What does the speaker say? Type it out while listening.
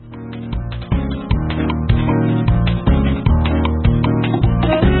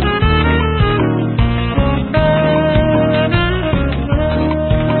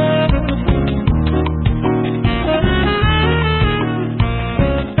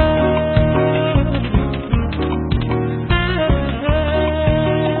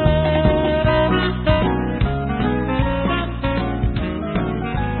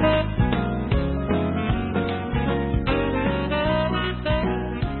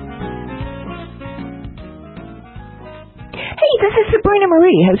this is Sabrina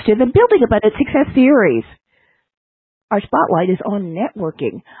Marie, host of the Building Abundant Success series. Our spotlight is on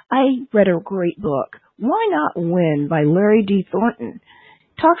networking. I read a great book, Why Not Win by Larry D. Thornton.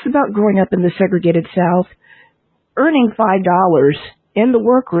 Talks about growing up in the segregated South, earning $5 in the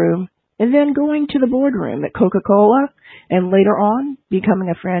workroom, and then going to the boardroom at Coca-Cola, and later on becoming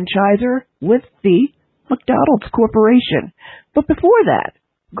a franchisor with the McDonald's Corporation. But before that,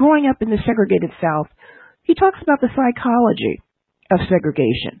 growing up in the segregated South, he talks about the psychology of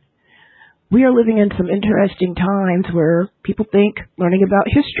segregation. We are living in some interesting times where people think learning about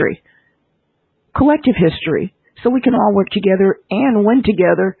history, collective history, so we can all work together and win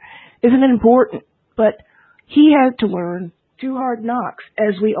together isn't important. But he had to learn through hard knocks,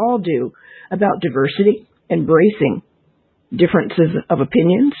 as we all do, about diversity, embracing differences of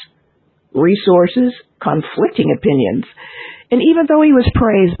opinions, resources, conflicting opinions. And even though he was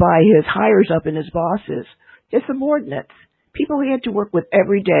praised by his higher up and his bosses, his subordinates, people he had to work with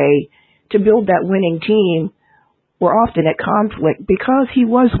every day to build that winning team, were often at conflict because he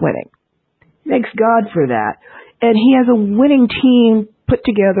was winning. Thanks God for that. And he has a winning team put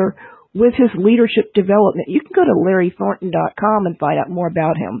together with his leadership development. You can go to LarryThornton.com and find out more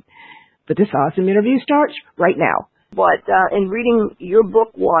about him. But this awesome interview starts right now. But in reading your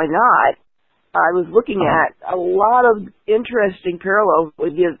book, Why Not, I was looking at a lot of interesting parallels that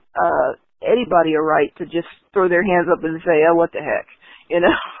would give anybody a right to just throw their hands up and say, oh, what the heck, you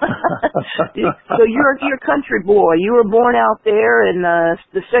know? So you're a country boy. You were born out there in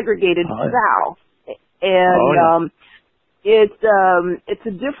the segregated South. And it's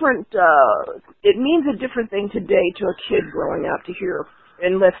a different, it means a different thing today to a kid growing up to hear,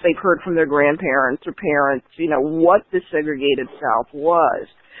 unless they've heard from their grandparents or parents, you know, what the segregated South was.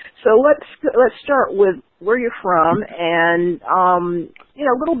 So let's start with where you're from and, you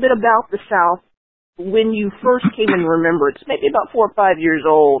know, a little bit about the South when you first came in remembrance, maybe about 4 or 5 years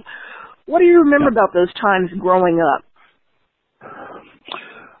old. What do you remember about those times growing up?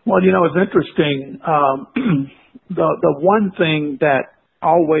 Well, you know, it's interesting. The one thing that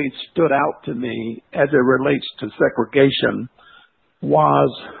always stood out to me as it relates to segregation was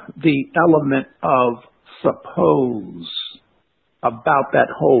the element of suppose about that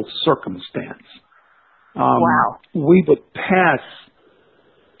whole circumstance. Wow. We would pass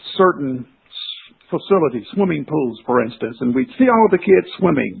certain facilities, swimming pools, for instance, and we'd see all the kids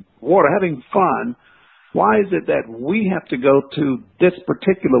swimming, water, having fun. Why is it that we have to go to this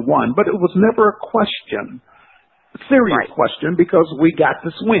particular one? But it was never a question, a serious question, because we got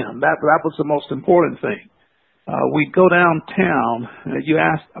to swim. That was the most important thing. We'd go downtown. You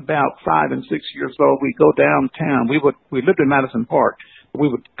asked about 5 and 6 years old. We'd go downtown. We lived in Madison Park. We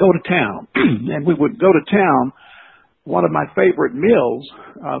would go to town, and we would go to town. One of my favorite meals,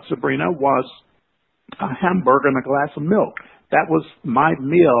 Sabrina, was a hamburger and a glass of milk. That was my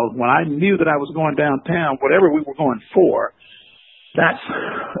meal when I knew that I was going downtown, whatever we were going for. That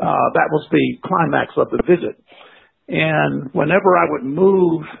was the climax of the visit. And whenever I would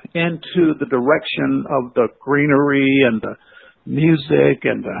move into the direction of the greenery and the music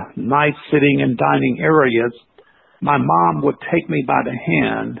and the nice sitting and dining areas, my mom would take me by the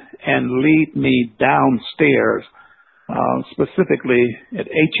hand and lead me downstairs, specifically at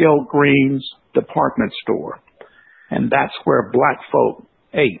H.L. Green's department store. And that's where black folk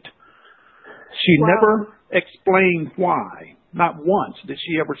ate. She never explained why. Not once did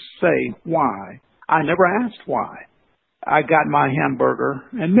she ever say why. I never asked why. I got my hamburger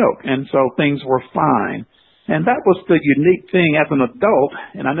and milk, and so things were fine. And that was the unique thing as an adult,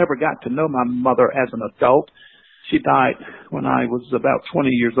 and I never got to know my mother as an adult. She died when I was about 20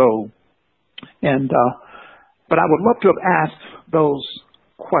 years old. And but I would love to have asked those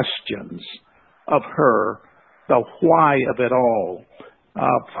questions of her, the why of it all,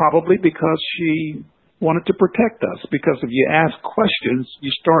 probably because she wanted to protect us. Because if you ask questions,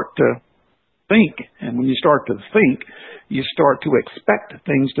 you start to think, and when you start to think, you start to expect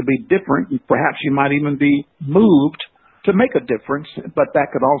things to be different, and perhaps you might even be moved to make a difference, but that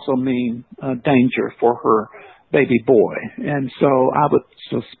could also mean danger for her baby boy. And so I would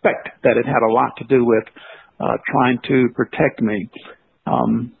suspect that it had a lot to do with trying to protect me.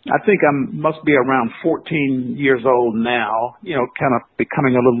 I think I must be around 14 years old now, you know, kind of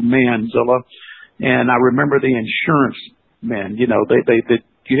becoming a little manzilla. And I remember the insurance men, you know, they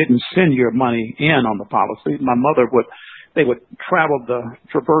you didn't send your money in on the policy. My mother they would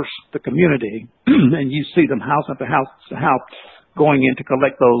traverse the community, and you see them house after house to house going in to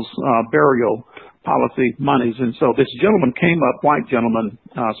collect those burial policy monies. And so this gentleman came up, white gentleman,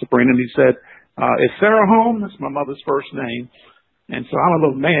 Sabrina, and he said, is Sarah home? That's my mother's first name. And so I'm a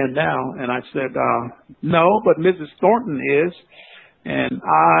little man now, and I said, no, but Mrs. Thornton is. And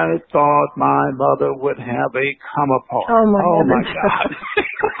I thought my mother would have a come apart. Oh my God.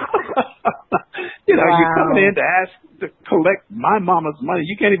 Wow. You're coming in to ask to collect my mama's money.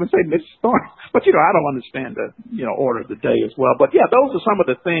 You can't even say Mrs. Thornton. But, I don't understand the, order of the day as well. But, yeah, those are some of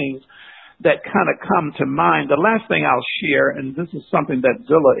the things that kind of come to mind. The last thing I'll share, and this is something that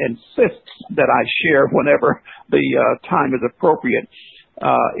Zilla insists that I share whenever the time is appropriate,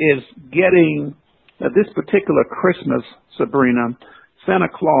 is getting this particular Christmas, Sabrina, Santa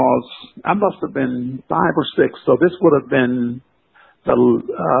Claus, I must have been 5 or 6, so this would have been the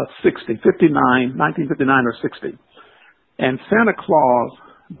 1959 or 60. And Santa Claus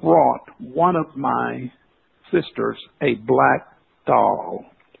brought one of my sisters a black doll.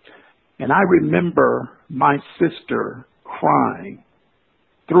 And I remember my sister crying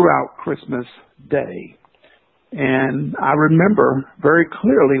throughout Christmas Day. And I remember very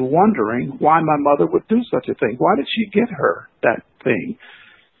clearly wondering why my mother would do such a thing. Why did she get her that thing?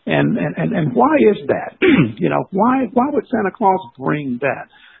 And why is that? Why would Santa Claus bring that?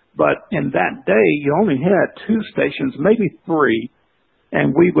 But in that day, you only had 2 stations, maybe 3,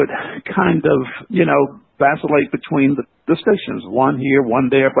 and we would kind of, vacillate between the stations, one here, one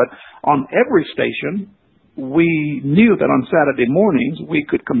there. But on every station, we knew that on Saturday mornings we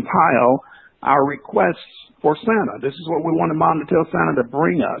could compile our requests for Santa. This is what we wanted Mom to tell Santa to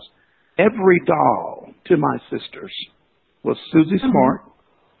bring us. Every doll to my sisters was Susie Smart,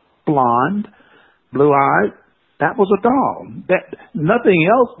 blonde, blue-eyed. That was a doll. Nothing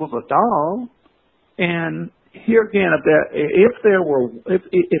else was a doll. And here again, if there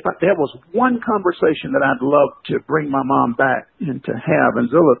was one conversation that I'd love to bring my mom back and to have, and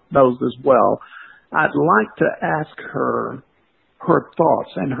Zilla knows as well, I'd like to ask her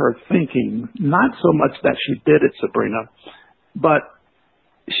thoughts and her thinking, not so much that she did it, Sabrina, but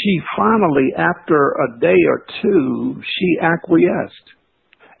she finally, after a day or 2, she acquiesced.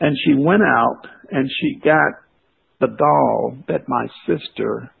 And she went out and she got the doll that my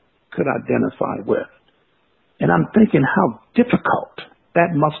sister could identify with. And I'm thinking how difficult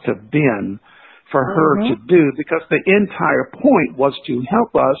that must have been for her to do, because the entire point was to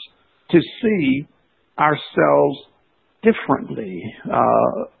help us to see ourselves differently.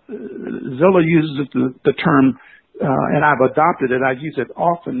 Zilla uses the term, and I've adopted it, I use it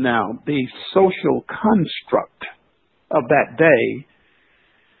often now, the social construct of that day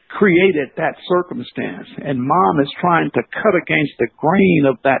created that circumstance. And Mom is trying to cut against the grain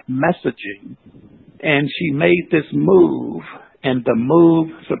of that messaging. And she made this move, and the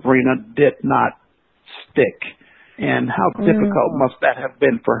move, Sabrina, did not stick. And how difficult must that have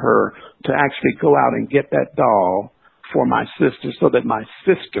been for her to actually go out and get that doll for my sister so that my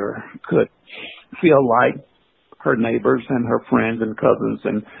sister could feel like her neighbors and her friends and cousins.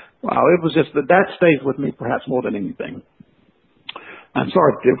 And wow, it was just that stays with me perhaps more than anything. I'm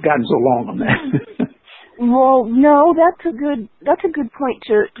sorry to have gotten so long on that. Well, no, that's a good point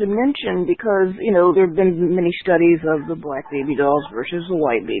to mention, because, there have been many studies of the black baby dolls versus the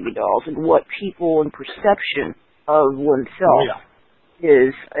white baby dolls, and what people and perception of oneself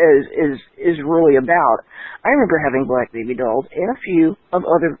is really about. I remember having black baby dolls and a few of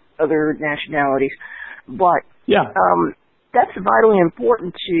other nationalities, but that's vitally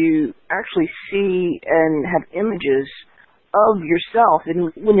important to actually see and have images of yourself.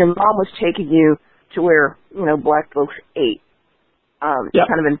 And when your mom was taking you to where, black folks ate,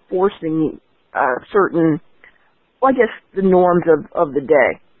 kind of enforcing certain, the norms of the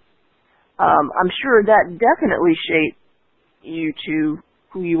day. I'm sure that definitely shaped you to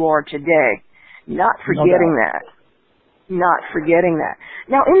who you are today. Not forgetting that. Not forgetting that.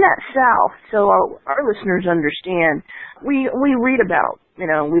 Now, in that South, so our listeners understand, we read about,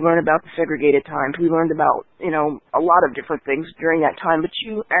 we learn about the segregated times. We learned about, a lot of different things during that time, but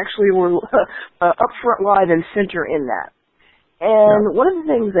you actually were up front, live, and center in that. And one of the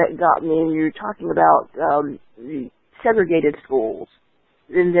things that got me, and you're talking about the segregated schools,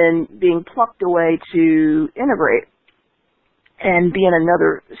 and then being plucked away to integrate and be in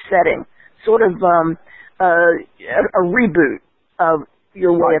another setting, sort of a reboot of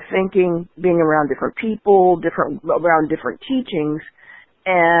your way of thinking, being around different people, around different teachings,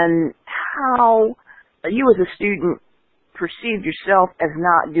 and how you as a student perceived yourself as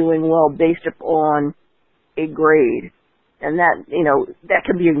not doing well based upon a grade. And that, that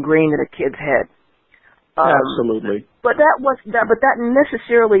can be ingrained in a kid's head. Absolutely. But that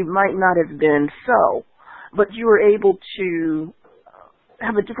necessarily might not have been so. But you were able to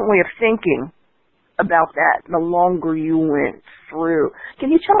have a different way of thinking about that the longer you went through.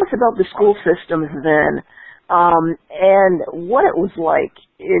 Can you tell us about the school systems then and what it was like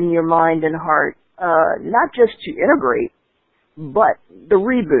in your mind and heart, not just to integrate, but the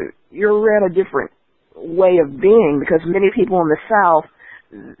reboot. You're in a different way of being, because many people in the South,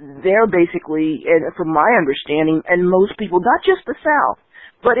 they're basically, and from my understanding, and most people, not just the South,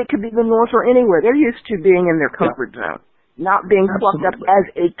 but it could be the North or anywhere, they're used to being in their comfort zone, not being plucked up as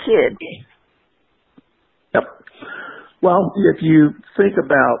a kid. Yep. Well, if you think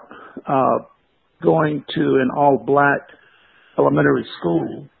about going to an all-black elementary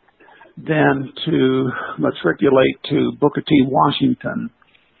school, then to matriculate to Booker T. Washington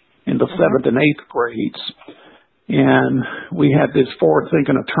in the 7th and 8th grades. And we had this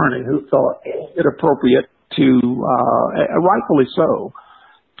forward-thinking attorney who thought it appropriate to, rightfully so,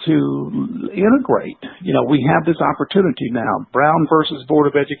 to integrate. You know, we have this opportunity now. Brown versus Board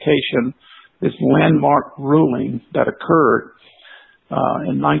of Education, this landmark ruling that occurred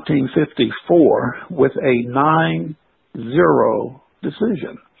in 1954 with a 9-0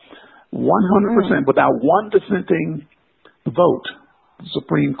 decision. 100% without one dissenting vote, the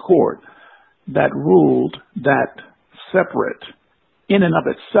Supreme Court, that ruled that separate in and of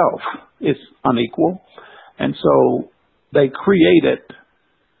itself is unequal. And so they created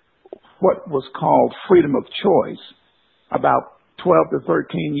what was called freedom of choice about 12 to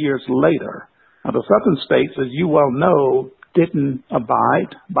 13 years later. Now, the Southern states, as you well know, didn't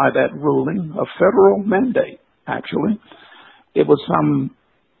abide by that ruling, a federal mandate, actually. It was some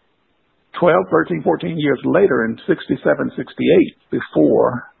 12, 13, 14 years later in 67, 68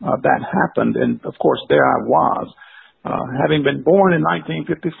 before that happened. And, of course, there I was. Having been born in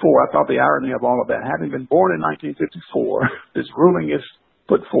 1954, I thought the irony of all of that. Having been born in 1954, this ruling is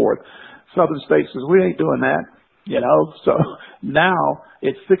put forth. Southern states says, we ain't doing that, you know. So now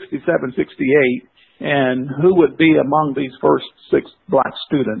it's 67, 68, and who would be among these first 6 black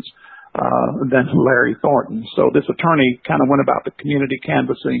students than Larry Thornton? So this attorney kind of went about the community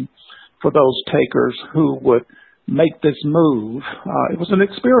canvassing for those takers who would make this move. It was an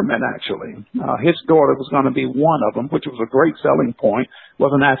experiment, actually. His daughter was going to be one of them, which was a great selling point.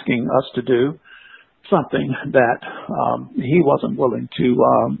 Wasn't asking us to do something that he wasn't willing to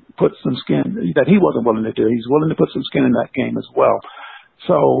put some skin, that he wasn't willing to do. He's willing to put some skin in that game as well.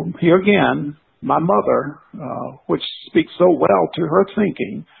 So here again, my mother, which speaks so well to her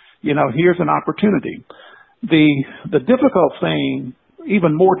thinking, you know, here's an opportunity. The difficult thing,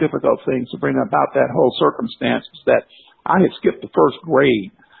 even more difficult thing, Sabrina, about that whole circumstance is that I had skipped the first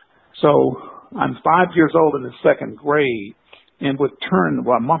grade. So I'm 5 years old in the second grade and would turn,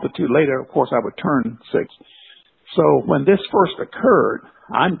 well, a month or two later, of course, I would turn 6. So when this first occurred,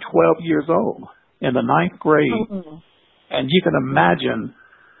 I'm 12 years old in the 9th grade. And you can imagine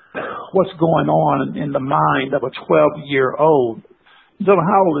what's going on in the mind of a 12-year-old. So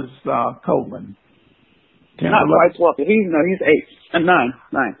how old is Coleman? 10, not quite 12. He's 8 and 9,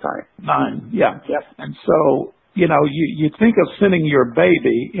 sorry. 9, yeah. Yep. And so, you know, you think of sending your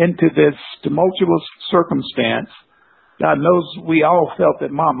baby into this tumultuous circumstance. God knows we all felt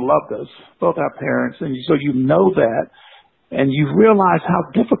that Mom loved us, both our parents, and so you know that, and you realize how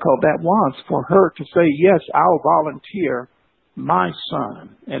difficult that was for her to say, yes, I'll volunteer my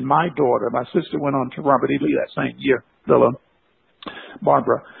son and my daughter. My sister went on to Robert E. Lee that same year,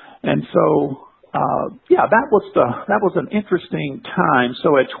 Barbara. And so, that was an interesting time.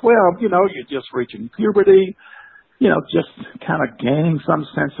 So at 12, you know, you're just reaching puberty, you know, just kind of gaining some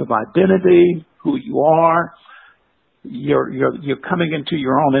sense of identity, who you are. You're coming into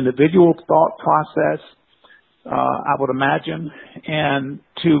your own individual thought process, I would imagine, and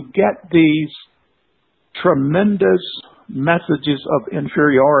to get these tremendous messages of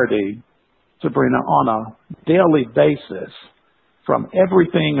inferiority, Sabrina, on a daily basis from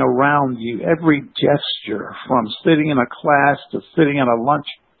everything around you, every gesture, from sitting in a class to sitting at a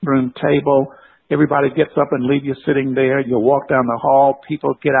lunchroom table. Everybody gets up and leave you sitting there. You walk down the hall.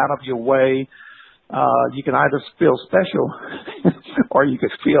 People get out of your way. You can either feel special or you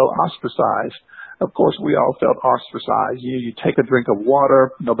could feel ostracized. Of course, we all felt ostracized. You take a drink of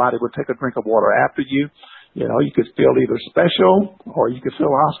water. Nobody would take a drink of water after you. You know, you could feel either special or you could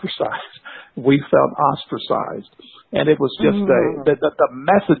feel ostracized. We felt ostracized. And it was just the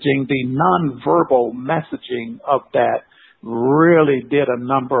messaging, the nonverbal messaging of that really did a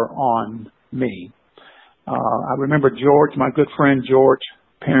number on me. I remember George, my good friend George,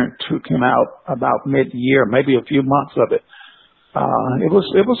 parent who came out about mid-year, maybe a few months of it. It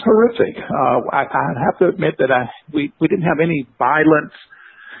was horrific. I have to admit that we didn't have any violence,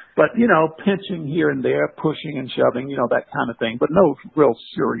 but, you know, pinching here and there, pushing and shoving, you know, that kind of thing, but no real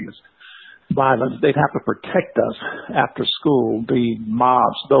serious violence. They'd have to protect us after school. The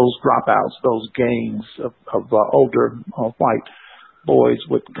mobs, those dropouts, those gangs of older white boys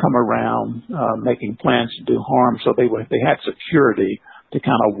would come around making plans to do harm. So they had security to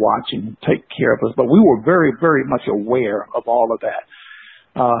kind of watch and take care of us. But we were very, very much aware of all of that.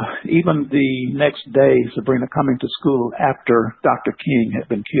 Even the next day, Sabrina, coming to school after Dr. King had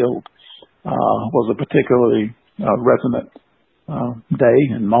been killed was a particularly resonant day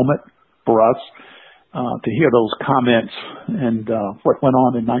and moment for us to hear those comments and what went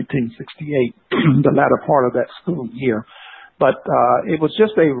on in 1968, the latter part of that school year. But it was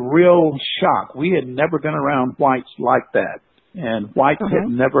just a real shock. We had never been around whites like that. And whites had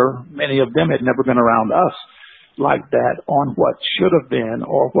never, many of them had never been around us like that on what should have been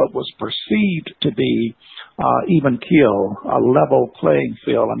or what was perceived to be even keel, a level playing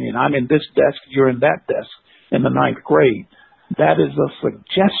field. I mean, I'm in this desk, you're in that desk in the 9th grade. That is a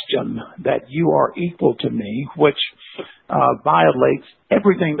suggestion that you are equal to me, which violates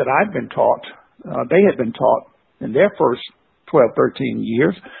everything that I've been taught. They had been taught in their first 12, 13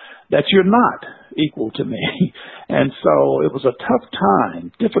 years that you're not equal to me. And so it was a tough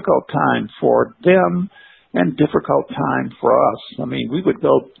time, difficult time for them and difficult time for us. I mean, we would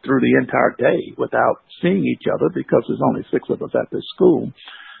go through the entire day without seeing each other because there's only 6 of us at this school.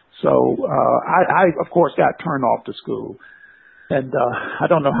 So I of course, got turned off to school. And I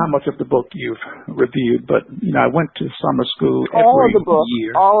don't know how much of the book you've reviewed, but, you know, I went to summer school every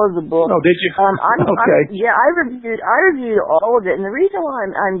year. All of the book. Oh, did you? Okay. I reviewed all of it. And the reason why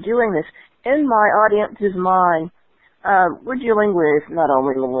I'm doing this, in my audience's mind, we're dealing with not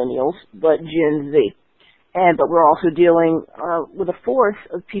only millennials, but Gen Z. But we're also dealing with a force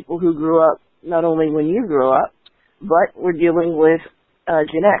of people who grew up not only when you grew up, but we're dealing with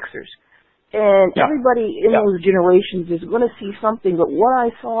Gen Xers. And everybody in those generations is going to see something. But what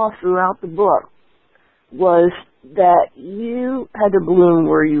I saw throughout the book was that you had to bloom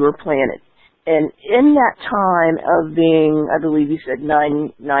where you were planted. And in that time of being, I believe you said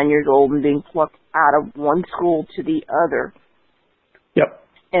 9 years old and being plucked out of one school to the other. Yep.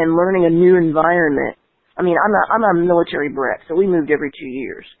 And learning a new environment. I mean, I'm a military brat, so we moved every 2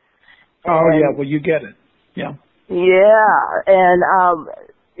 years. And, well, you get it. Yeah. Yeah. And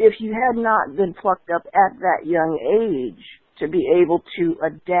if you had not been plucked up at that young age to be able to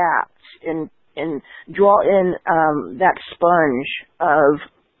adapt and draw in that sponge of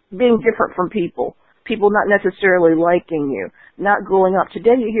being different from people not necessarily liking you, not growing up.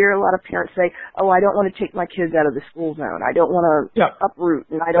 Today you hear a lot of parents say, oh, I don't want to take my kids out of the school zone. I don't want to uproot,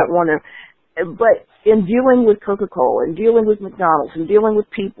 and I don't want to. But in dealing with Coca-Cola and dealing with McDonald's and dealing with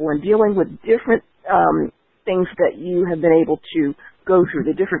people and dealing with different things that you have been able to go through,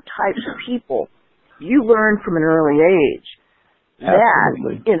 the different types of people, you learn from an early age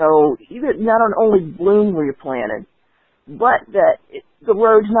that, you know, you not only bloom where you're planted, but that the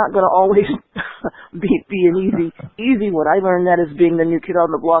road's not going to always be an easy one. I learned that as being the new kid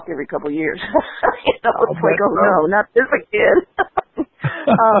on the block every couple of years. You know, it's like, oh no, not this kid.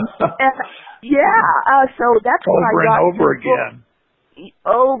 So that's what I got. Over and over again.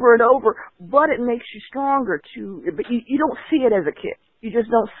 Over and over, but it makes you stronger too. But you don't see it as a kid. You just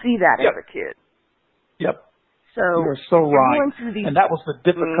don't see that as a kid. Yep. So you're so right. And that was the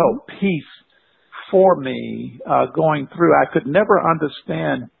difficult piece for me going through. I could never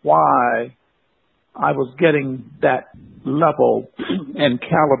understand why I was getting that level and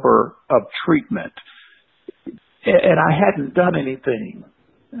caliber of treatment, and I hadn't done anything.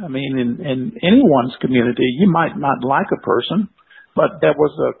 I mean, in anyone's community, you might not like a person, but there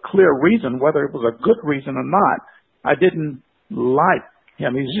was a clear reason, whether it was a good reason or not. I didn't like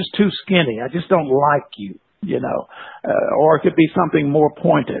him. He's just too skinny. I just don't like you, you know. Or it could be something more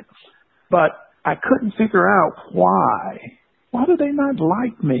pointed. But I couldn't figure out why. Why do they not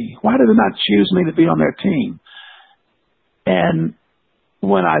like me? Why do they not choose me to be on their team? And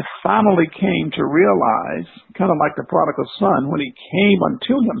when I finally came to realize, kind of like the prodigal son, when he came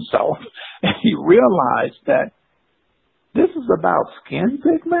unto himself and he realized that this is about skin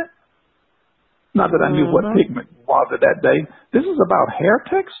pigment. Not that I knew what pigment was at that day. This is about hair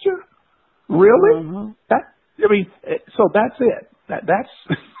texture. Really? So that's it. That's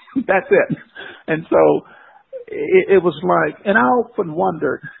that's it. And so it was like, and I often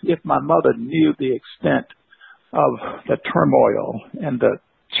wondered if my mother knew the extent of the turmoil and the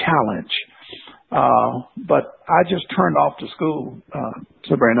challenge. But I just turned off to school,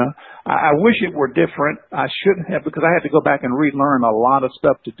 Sabrina. I wish it were different. I shouldn't have, because I had to go back and relearn a lot of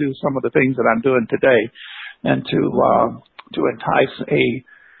stuff to do some of the things that I'm doing today, and to entice a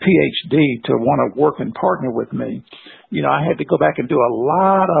PhD to want to work and partner with me, I had to go back and do a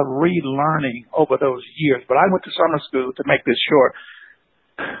lot of relearning over those years. But I went to summer school, to make this short,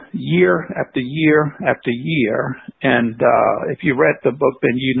 year after year after year. And if you read the book,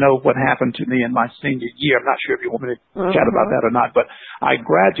 then you know what happened to me in my senior year. I'm not sure if you want me to chat about that or not, but I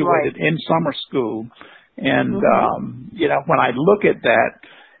graduated in summer school. And, when I look at that,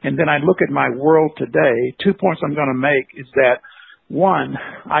 and then I look at my world today, 2 points I'm going to make is that, one,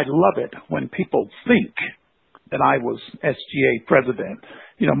 I love it when people think that I was SGA president,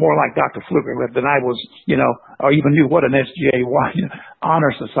 more like Dr. Pfluger, that I was, or even knew what an SGA was,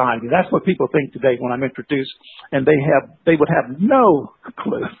 honor society. That's what people think today when I'm introduced, and they would have no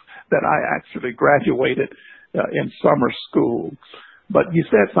clue that I actually graduated in summer school. But you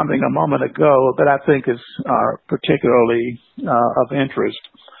said something a moment ago that I think is particularly of interest.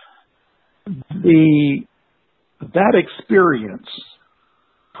 That experience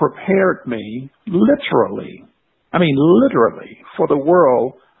prepared me literally for the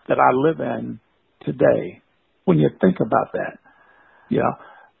world that I live in today. When you think about that,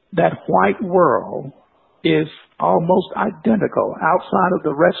 that white world is almost identical. Outside of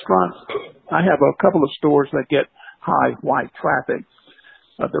the restaurants, I have a couple of stores that get high white traffic.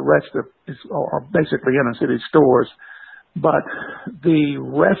 The rest are basically inner city stores. But the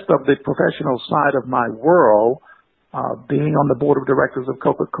rest of the professional side of my world, being on the board of directors of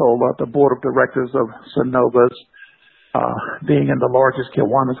Coca-Cola, the board of directors of Synovus, being in the largest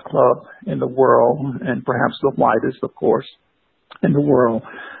Kiwanis club in the world, and perhaps the whitest, of course, in the world,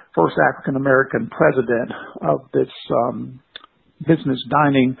 first African-American president of this business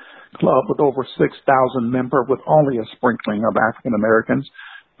dining club with over 6,000 members, with only a sprinkling of African-Americans.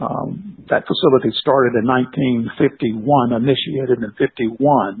 That facility started in 1951, initiated in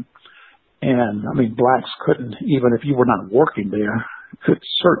 51. And, blacks couldn't, even if you were not working there, could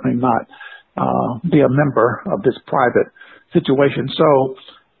certainly not be a member of this private situation. So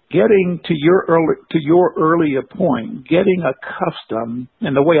getting to your earlier point, getting accustomed,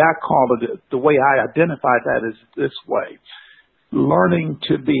 and the way I call it, the way I identify that is this way: learning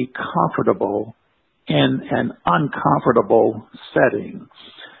to be comfortable in an uncomfortable setting.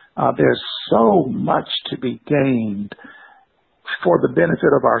 There's so much to be gained for the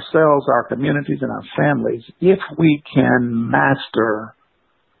benefit of ourselves, our communities, and our families if we can master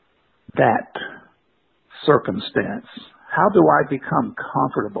that circumstance. How do I become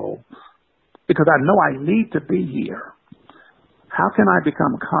comfortable? Because I know I need to be here. How can I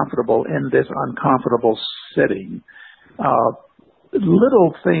become comfortable in this uncomfortable setting?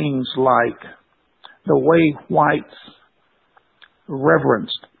 Little things like the way whites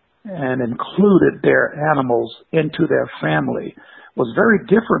reverenced and included their animals into their family was very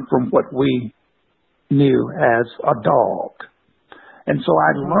different from what we knew as a dog. And so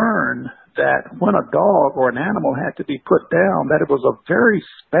I learned that when a dog or an animal had to be put down, that it was a very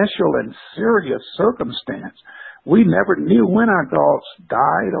special and serious circumstance. We never knew when our dogs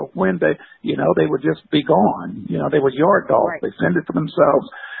died or when they would just be gone. They were yard dogs. Right. They fended for themselves.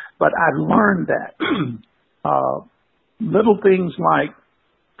 But I learned that little things like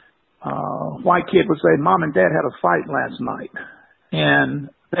white kid would say, Mom and Dad had a fight last night, and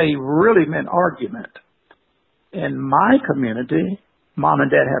they really meant argument. In my community, Mom and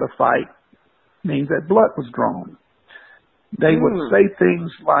Dad had a fight means that blood was drawn. They would say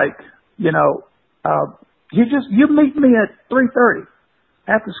things like, you meet me at 3:30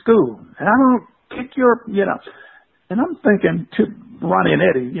 after school, and I don't kick your, And I'm thinking to Ronnie and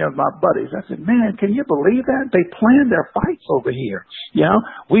Eddie, my buddies, I said, man, can you believe that? They planned their fights over here.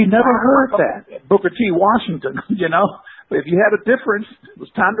 We never heard that. Booker T. Washington, But if you had a difference, it was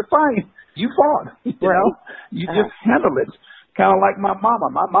time to fight. You fought, You just handled it. Kind of like my mama.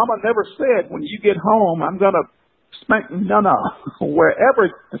 My mama never said, when you get home, I'm going to spank, no, wherever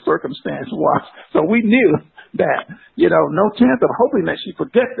the circumstance was. So we knew that, no chance of hoping that she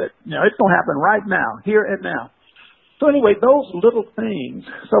forgets it. It's going to happen right now, here and now. So anyway, those little things.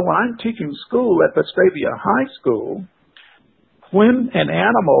 So when I'm teaching school at Vestavia High School, when an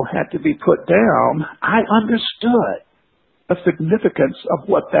animal had to be put down, I understood the significance of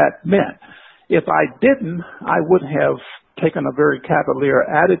what that meant. If I didn't, I would have taken a very cavalier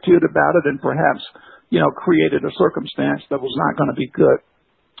attitude about it and perhaps, created a circumstance that was not going to be good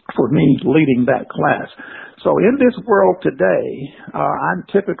for me leading that class. So in this world today, I'm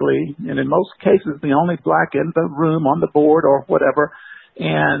typically, and in most cases, the only black in the room, on the board, or whatever.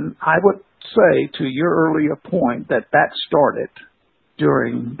 And I would say, to your earlier point, that started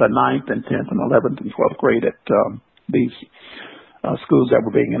during the 9th and 10th and 11th and 12th grade at these schools that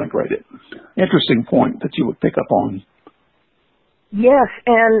were being integrated. Interesting point that you would pick up on. Yes,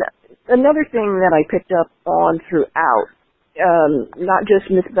 and another thing that I picked up on throughout, not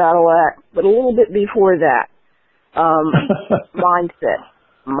just Miss Battle Act, but a little bit before that, mindset.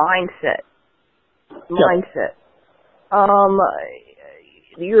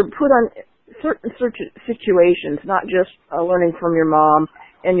 You're put on certain situations, not just learning from your mom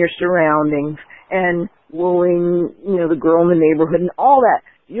and your surroundings and wooing, the girl in the neighborhood and all that.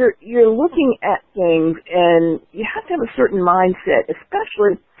 You're looking at things, and you have to have a certain mindset,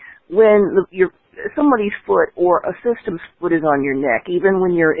 especially when somebody's foot or a system's foot is on your neck, even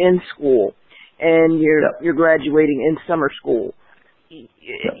when you're in school and you're graduating in summer school.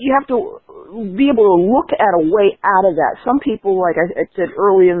 You have to be able to look at a way out of that. Some people, like I said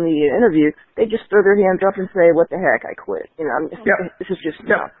early in the interview, they just throw their hands up and say, "What the heck, I quit. This is just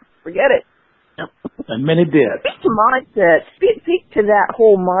forget it." And many did. Speak to mindset. Speak to that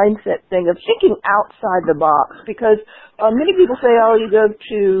whole mindset thing of thinking outside the box, because many people say, "Oh, you go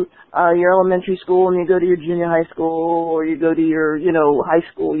to your elementary school and you go to your junior high school, or you go to your high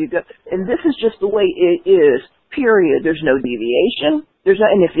school." And this is just the way it is. Period. There's no deviation.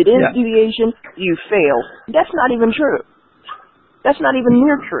 And if it is deviation, you fail. That's not even true. That's not even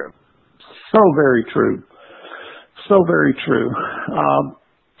near true. So very true. So very true.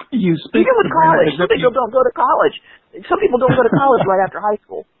 You speak even with college. Some people don't go to college. Some people don't go to college right after high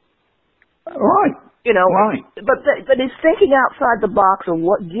school. Right. Right. But it's thinking outside the box of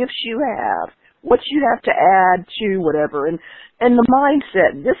what gifts you have, what you have to add to whatever, and the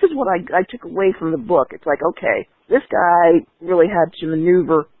mindset. This is what I took away from the book. It's like, okay, this guy really had to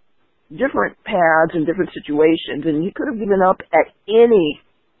maneuver different paths in different situations, and he could have given up at any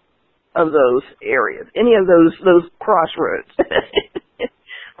of those areas, any of those crossroads.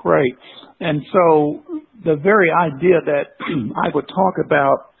 Great. And so the very idea that I would talk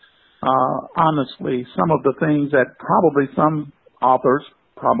about, honestly, some of the things that probably some authors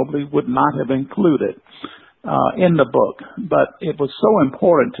probably would not have included in the book, but it was so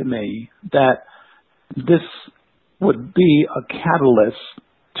important to me that this would be a catalyst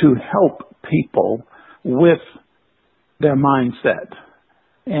to help people with their mindset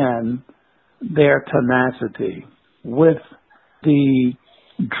and their tenacity, with the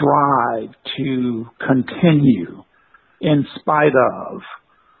drive to continue in spite of.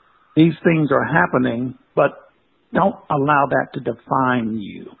 These things are happening, but don't allow that to define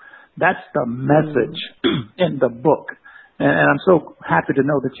you. That's the message in the book. And I'm so happy to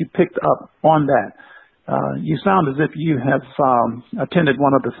know that you picked up on that. You sound as if you have attended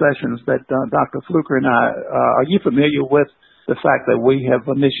one of the sessions that Dr. Fluker and I, are you familiar with the fact that we have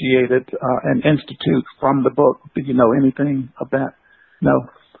initiated an institute from the book? Do you know anything of that? No?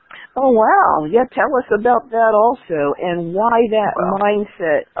 Oh, wow. Yeah, tell us about that also, and why that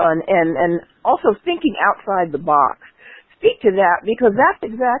mindset, and also thinking outside the box. Speak to that, because that's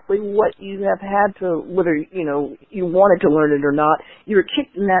exactly what you have had to, whether, you wanted to learn it or not, you were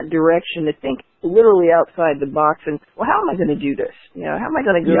kicked in that direction to think literally outside the box and, well, how am I going to do this? How am I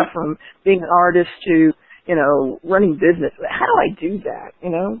going to go from being an artist to, running business? How do I do that,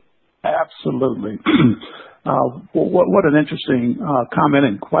 Absolutely. What an interesting comment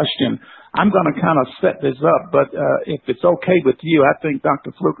and question. I'm going to kind of set this up, but if it's okay with you, I think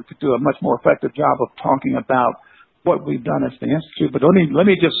Dr. Fluker could do a much more effective job of talking about what we've done as the Institute. But let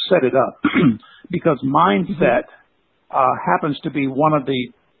me just set it up because mindset happens to be one of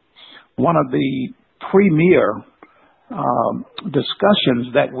the premier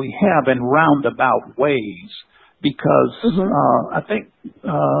discussions that we have in roundabout ways. Because I think,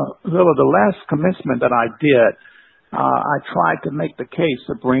 Willa, the last commencement that I did, I tried to make the case,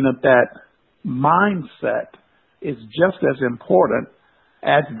 Sabrina, that mindset is just as important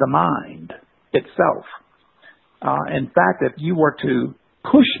as the mind itself. In fact, if you were to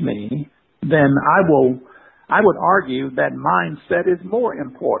push me, then I would argue that mindset is more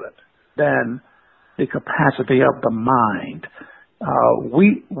important than the capacity of the mind.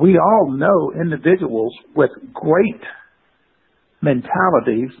 We all know individuals with great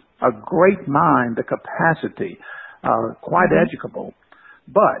mentalities, a great mind, the capacity, quite educable,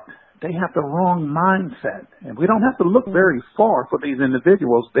 but they have the wrong mindset. And we don't have to look very far for these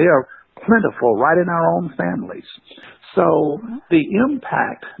individuals. They are plentiful right in our own families. So the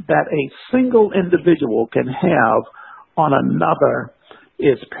impact that a single individual can have on another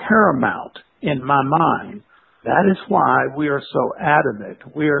is paramount in my mind. That is why we are so adamant.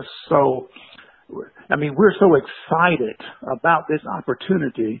 We're so excited about this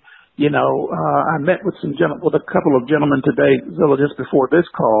opportunity. I met with a couple of gentlemen today, Zilla, just before this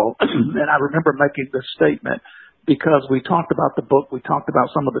call, and I remember making this statement because we talked about the book, we talked about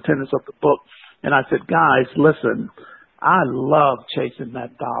some of the tenets of the book, and I said, guys, listen, I love chasing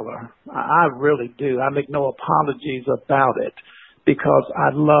that dollar. I really do. I make no apologies about it because I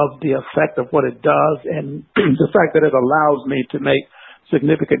love the effect of what it does and the fact that it allows me to make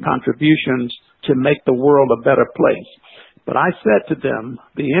significant contributions to make the world a better place. But I said to them,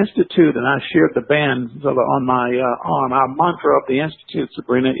 the Institute, and I shared the band on my arm, our mantra of the Institute,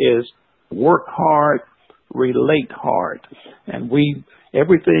 Sabrina, is work hard, relate hard. And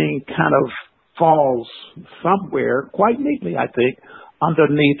everything kind of falls somewhere quite neatly, I think,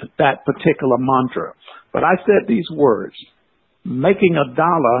 underneath that particular mantra. But I said these words, making a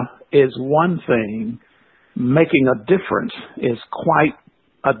dollar is one thing, making a difference is quite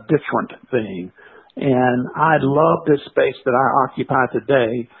a different thing. And I love this space that I occupy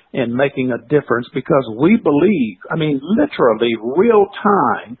today in making a difference because we believe, I mean, literally real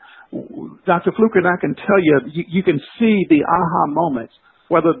time. Dr. Fluker and I can tell you, you can see the aha moments,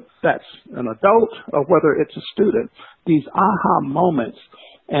 whether that's an adult or whether it's a student, these aha moments,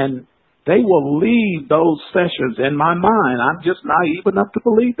 and they will leave those sessions in my mind. I'm just naive enough to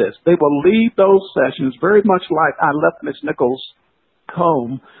believe this. They will leave those sessions very much like I left Miss Nichols'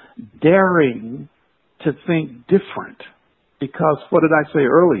 home, daring to think different. Because what did I say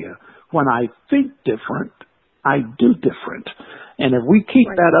earlier? When I think different, I do different. And if we keep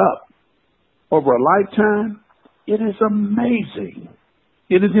that up over a lifetime, it is amazing.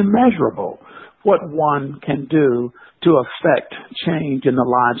 It is immeasurable what one can do to affect change in the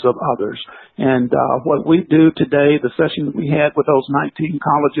lives of others. And what we do today, the session we had with those 19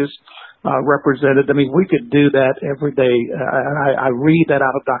 colleges represented, I mean, we could do that every day. I read that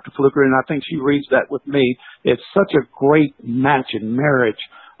out of Dr. Fluker, and I think she reads that with me. It's such a great match and marriage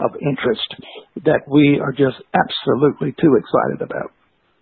of interest that we are just absolutely too excited about.